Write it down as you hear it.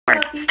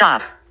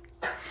Stop.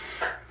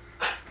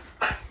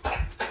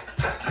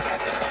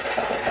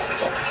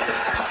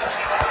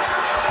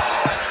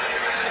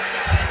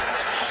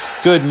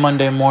 Good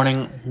Monday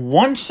morning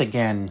once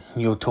again,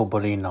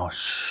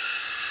 YouTuberinos.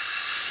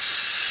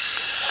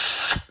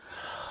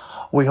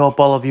 We hope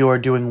all of you are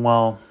doing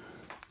well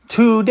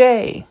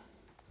today.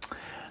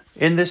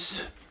 In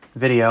this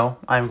video,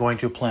 I'm going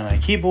to play my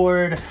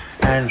keyboard,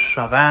 and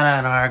Savanna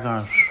and I are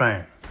going to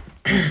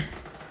sing.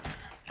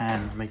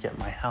 And let me get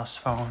my house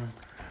phone,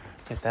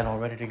 get that all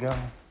ready to go.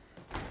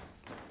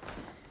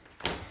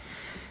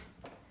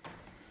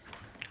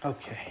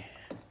 Okay.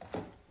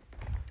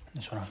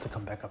 This one, I have to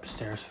come back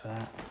upstairs for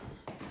that.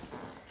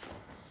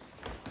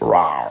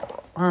 All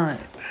right.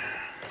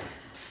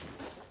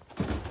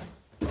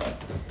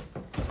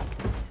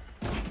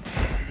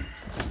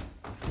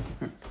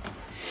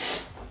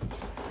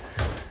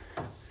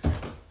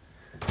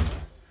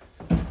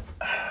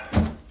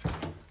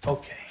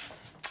 Okay.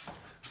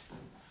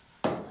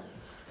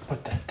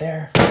 Put that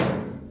there.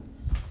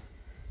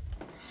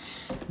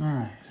 All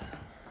right.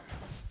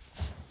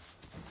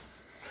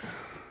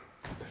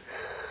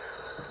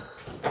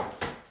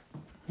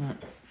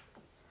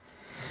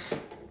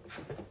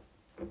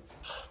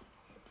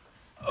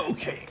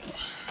 Okay.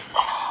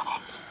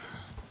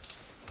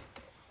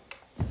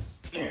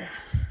 There.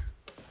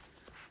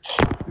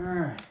 All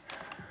right.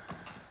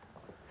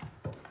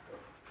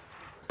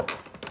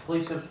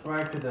 Please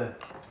subscribe to the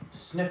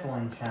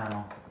sniffling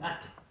channel.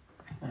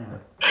 Anyway.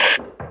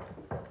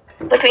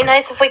 Would be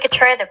nice if we could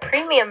try the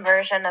premium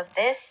version of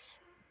this.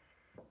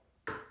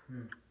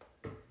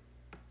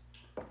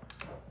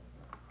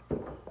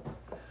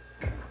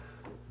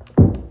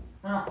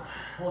 Well,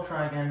 we'll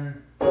try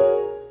again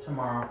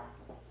tomorrow.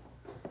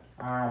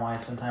 I don't know why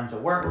sometimes it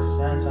works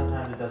and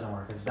sometimes it doesn't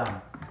work. It's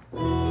dumb.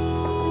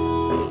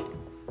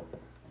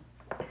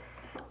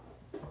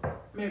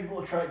 Maybe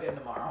we'll try again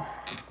tomorrow.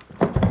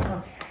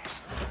 Okay.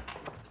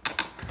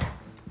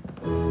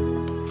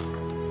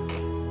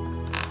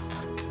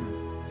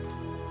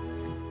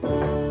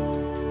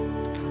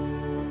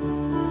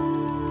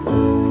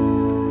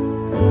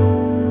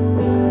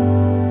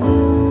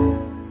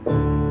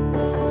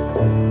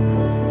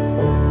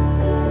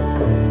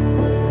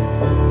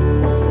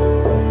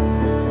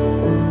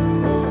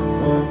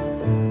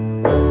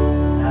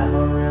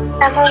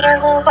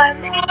 Amarillo by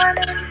morning,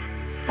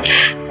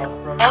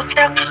 up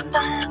from the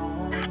sun,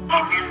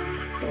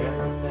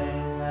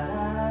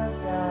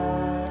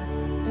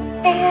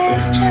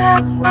 it's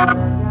just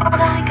what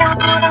I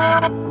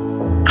got.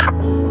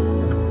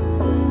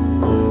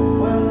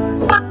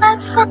 When that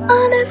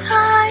sun is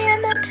high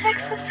in the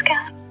Texas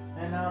sky,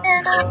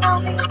 and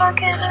I'll be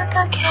working at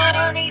the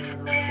county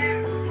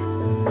fair.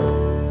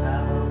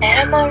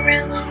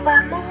 Amarillo by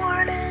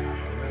morning,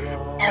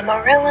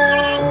 Amarillo,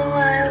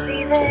 I'll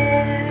be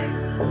there.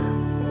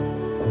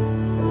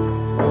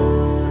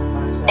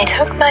 They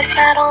took my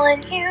saddle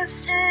in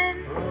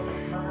Houston,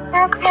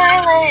 broke my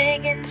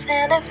leg in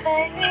Santa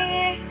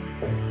Fe,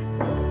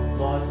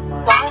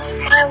 lost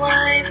my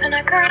wife and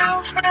a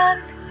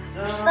girlfriend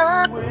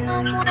somewhere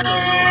along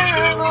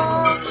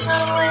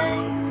the way.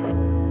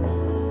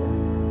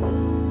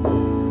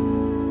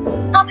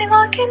 I'll be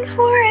looking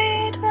for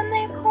it when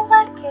they pull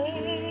that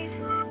gate,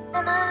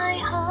 and I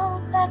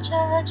hope that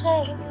judge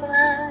ain't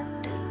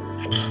blind.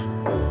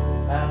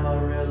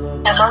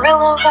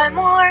 Amarillo by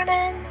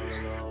morning,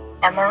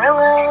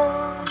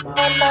 Amarillo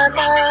on my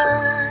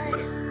mind.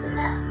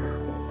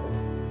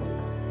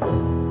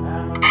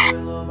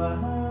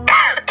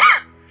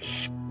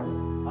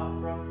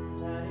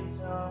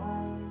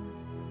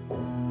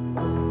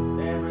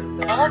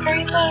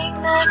 Everything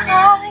that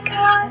I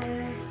got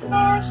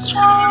is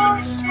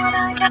just what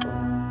I got.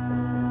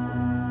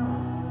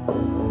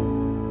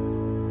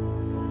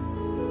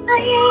 I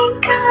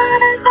ain't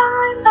got a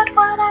dime, but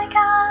what I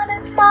got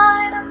is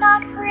mine. I'm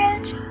not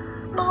rich,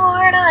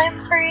 Lord, I'm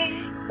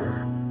free.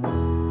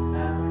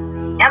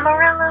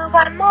 Amarillo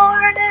by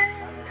morning,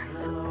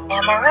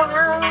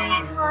 Amarillo,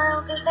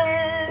 I'll be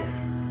there.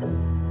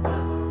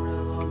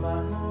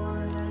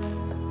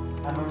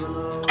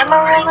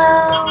 Amarillo,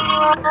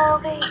 I'll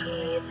be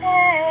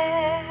there.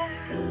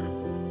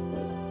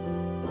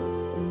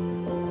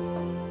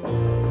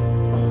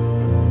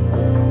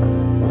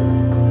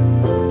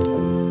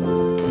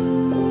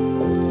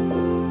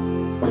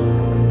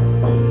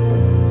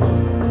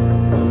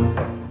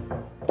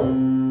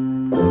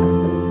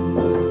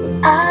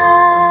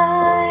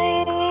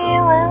 I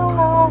will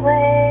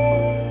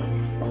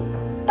always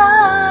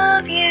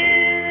love you.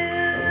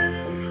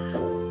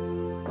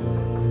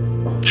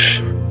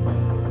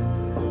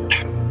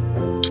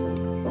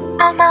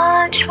 How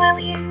much will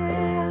you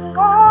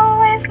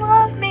always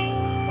love me?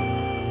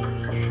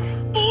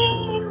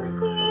 Being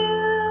with you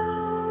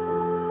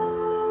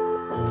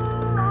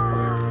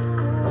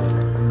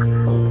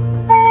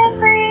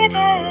every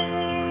day.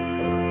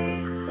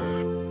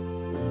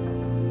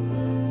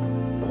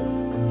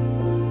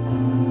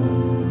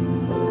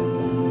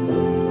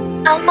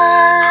 How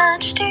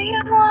much do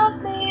you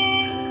love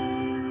me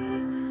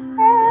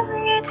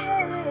every day?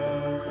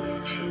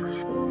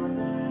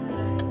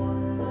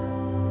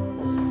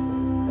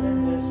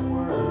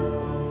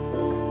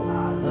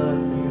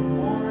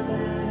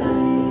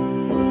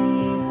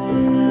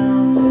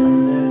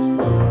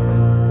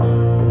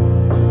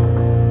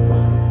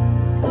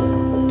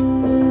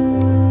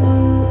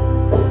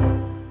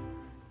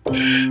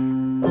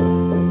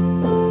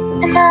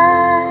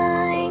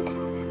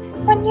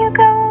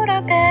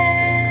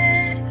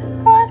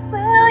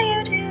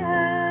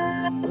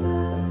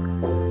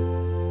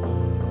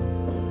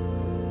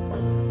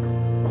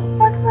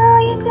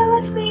 do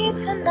with me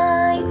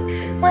tonight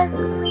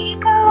when we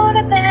go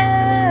to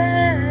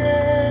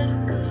bed?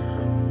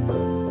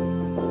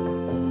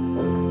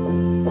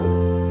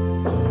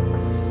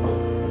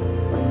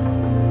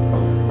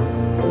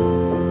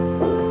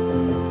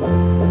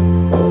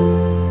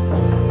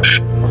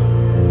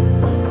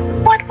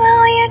 What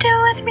will you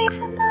do with me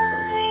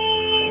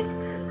tonight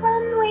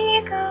when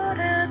we go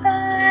to bed?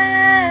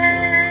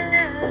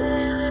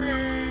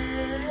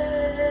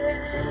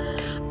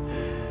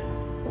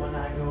 When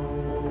I go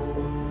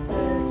to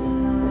bed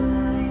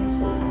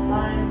tonight,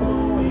 I'm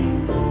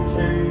going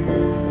to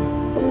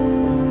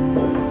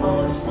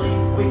fall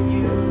asleep with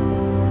you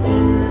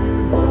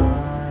in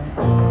my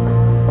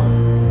arms.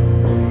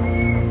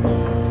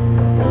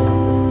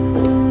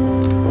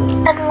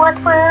 And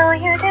what will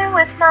you do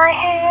with my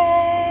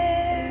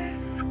hair?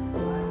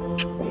 I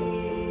will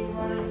be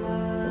running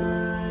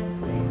my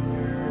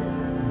fingers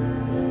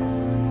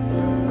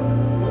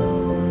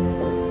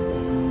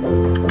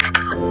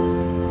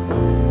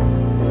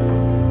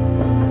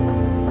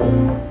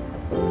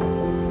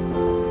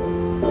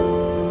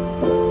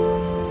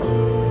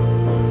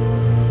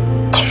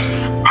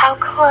How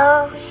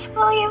close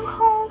will you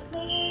hold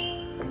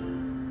me?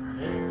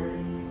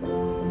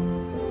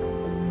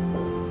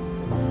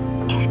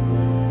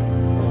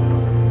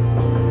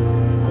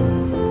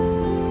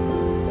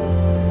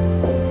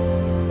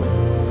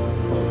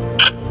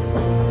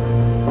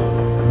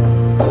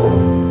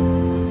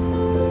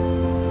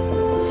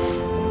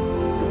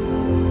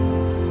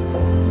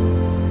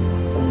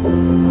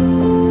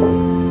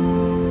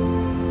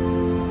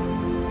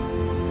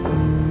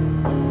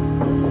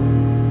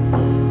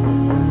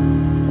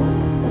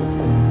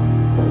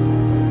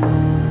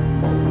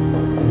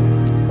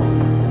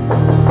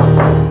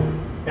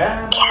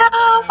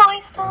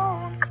 Cowboys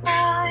don't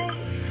cry.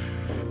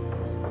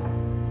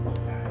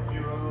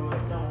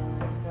 heroes don't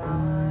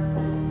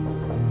die.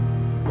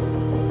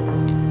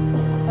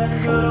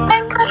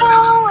 And good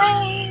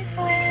always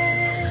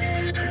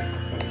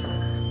wins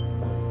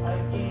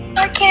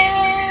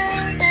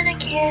again and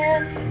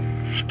again.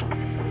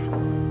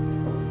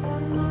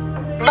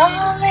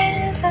 Love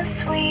is a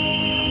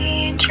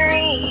sweet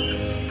dream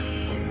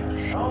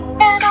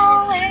and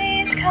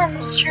always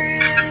comes true.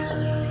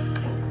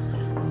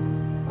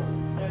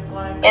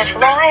 If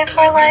life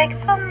were like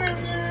the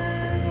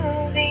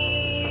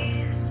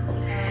movies,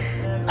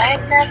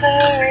 I'd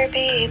never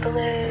be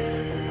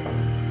blue.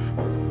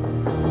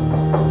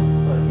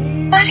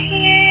 But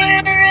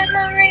here in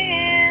the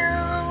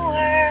real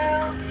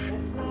world,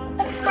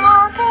 it's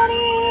not that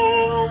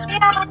easy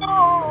at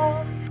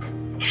all.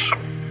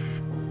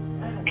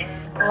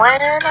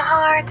 When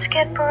hearts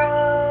get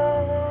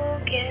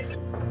broken,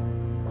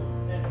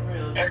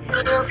 it's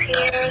real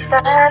tears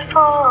that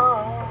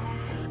fall.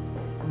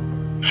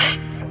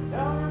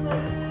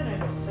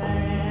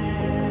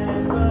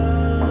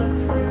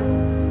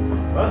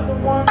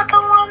 But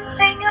the one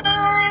thing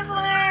I've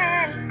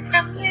learned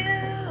from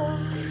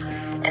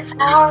you is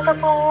how the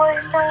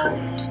boys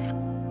don't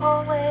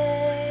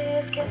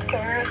always get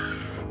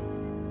girls.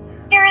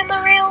 Here in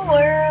the real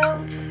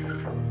world,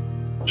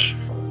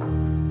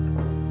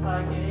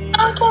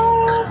 I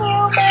gave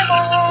you my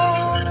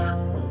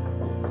love.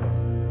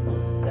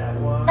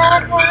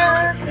 That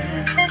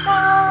wasn't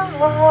enough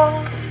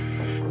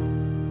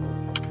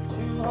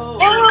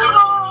to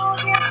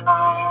hold your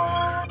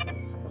heart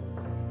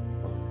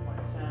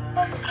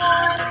when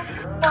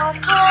times got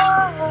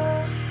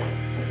rough.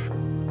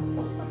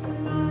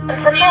 And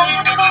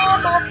tonight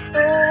that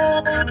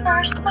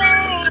silver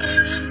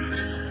swing,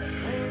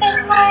 it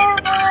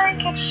rained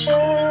like it should,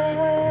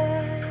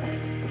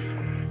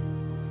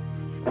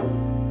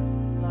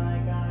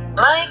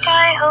 like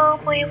I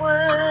hope we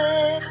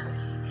would.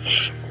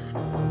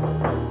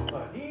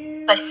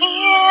 But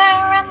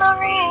here in the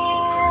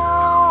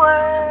real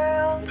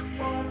world,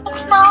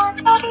 it's not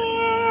that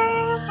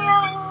easy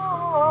at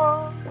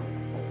all.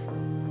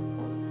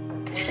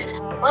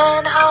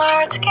 When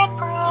hearts get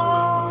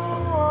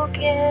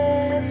broken,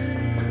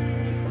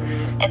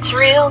 it's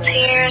real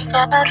tears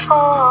that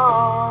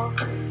fall.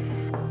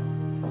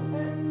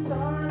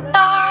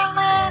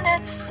 Darling,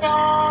 it's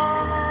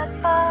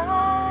sad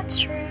but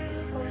true.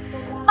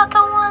 But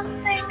the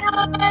one thing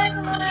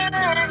I'm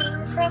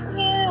learning from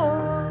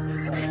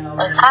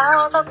you is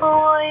how the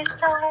boys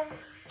don't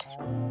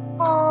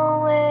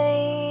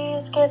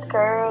always get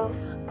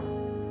girls.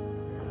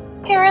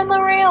 Here in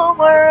the real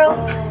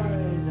world,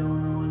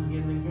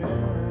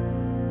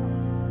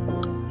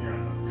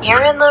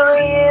 here in the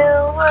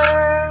real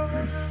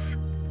world.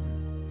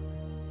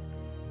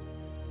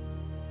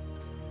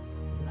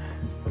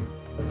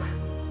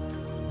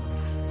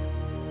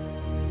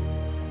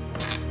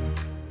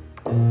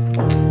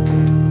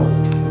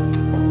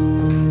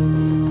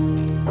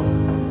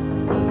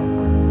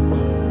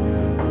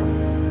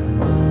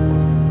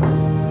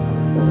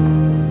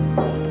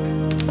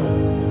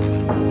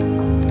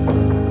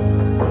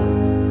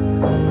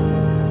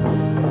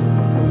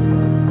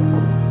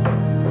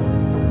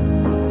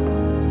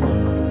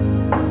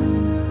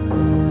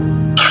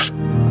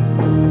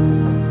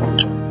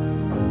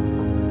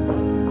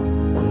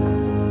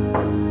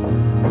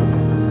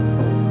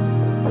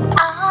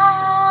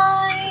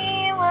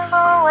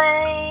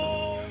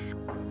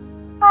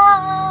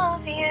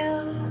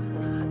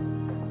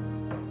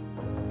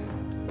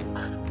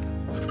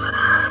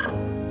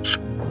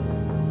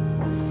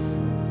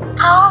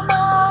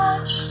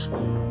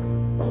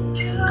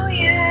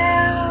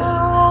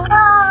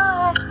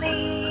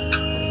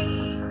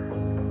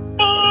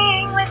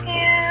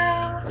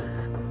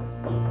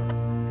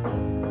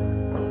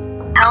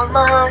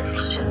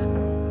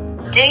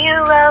 Do you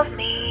love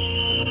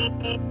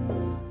me?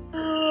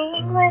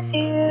 Being with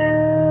you.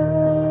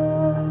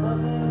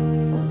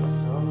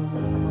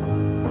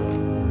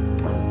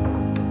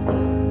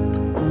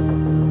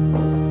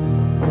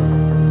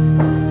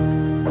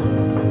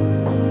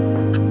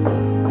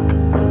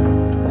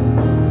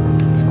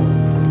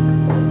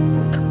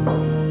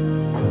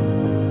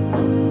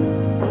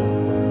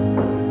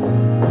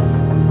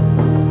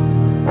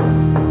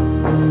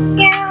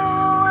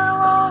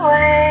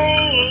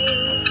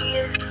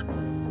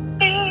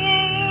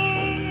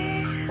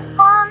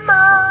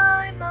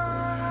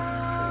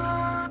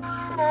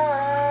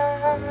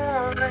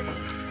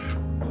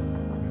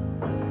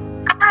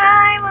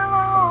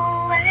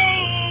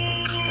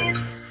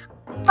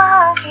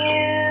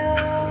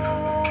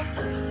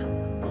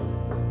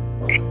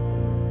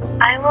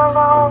 I will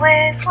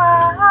always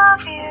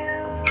love you.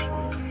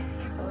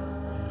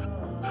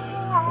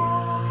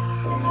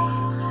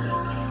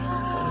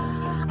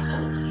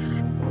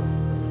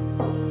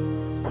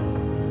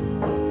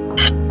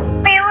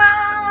 We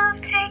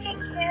love taking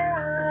care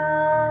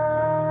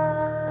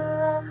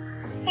of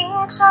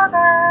each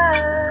other.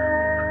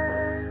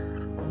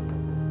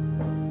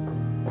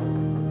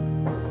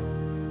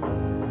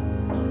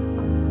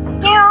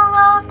 You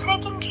love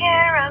taking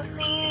care of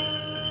me.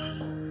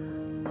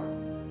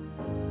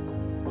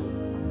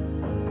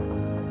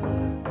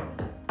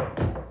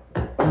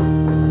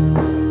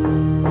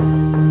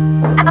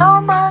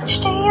 How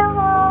much do you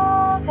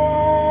love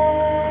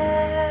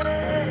it?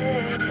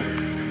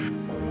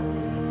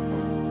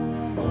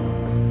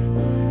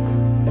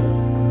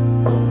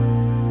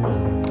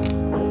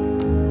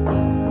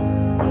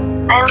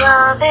 I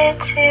love it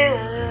too,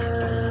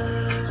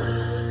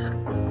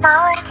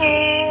 my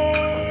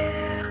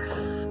dear.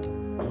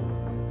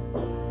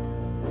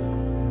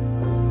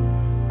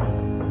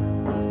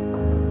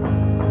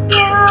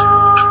 You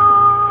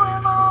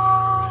will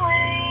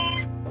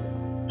always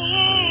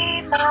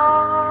be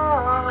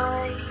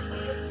mine.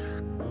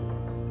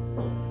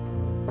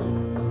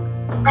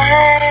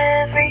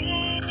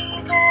 Every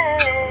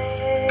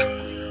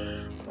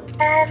day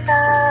and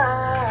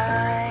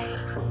night,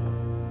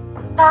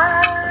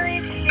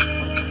 my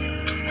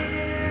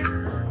dear.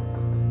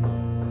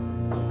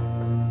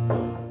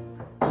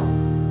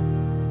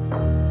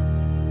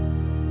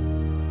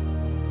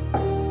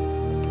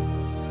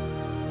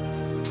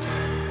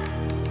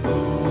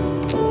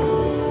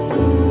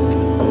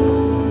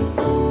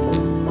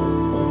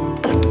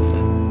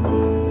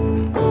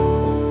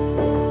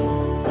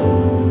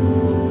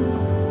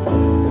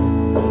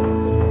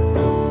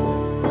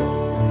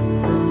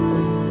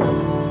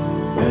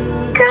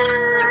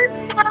 Good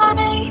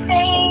night,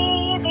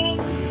 baby.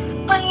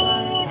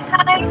 Sleep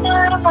tight,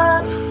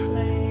 never.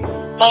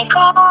 May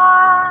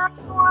God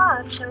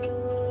watch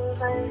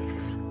over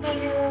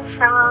you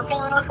from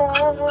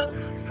above.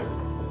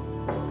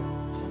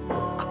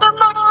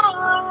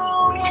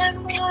 Tomorrow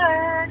I'm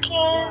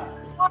working.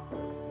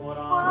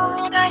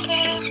 What would I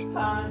do?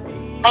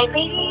 I'd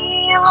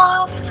be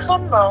lost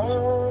and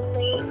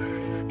lonely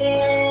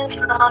if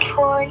not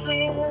for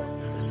you.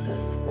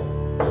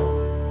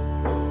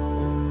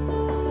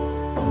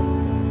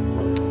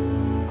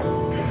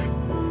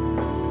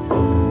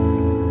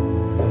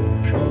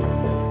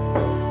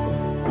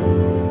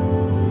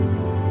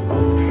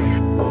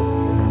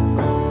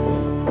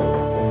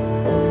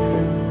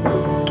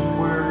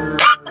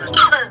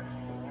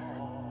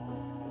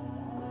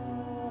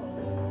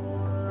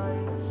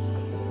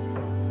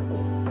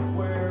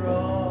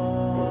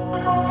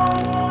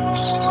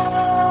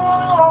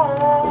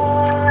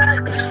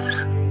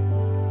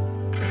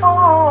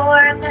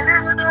 For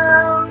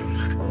now,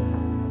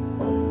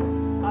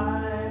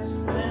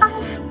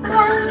 I've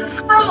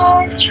spent my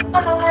life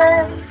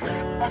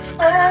trying. I've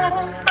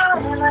spent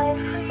my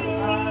life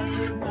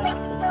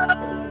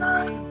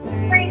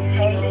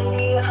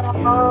repay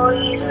all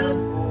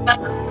you've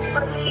done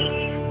for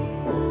me.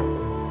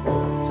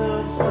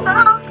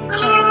 I'll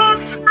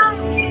keep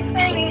smiling,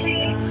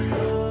 baby,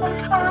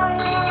 and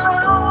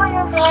follow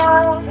your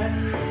love.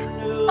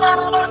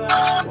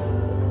 I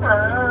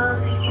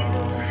love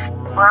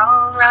you. We're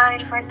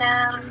alright for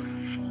now.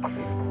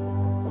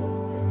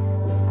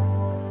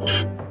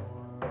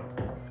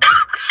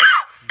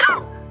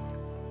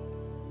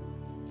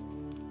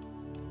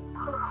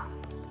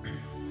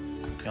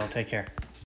 Y'all take care.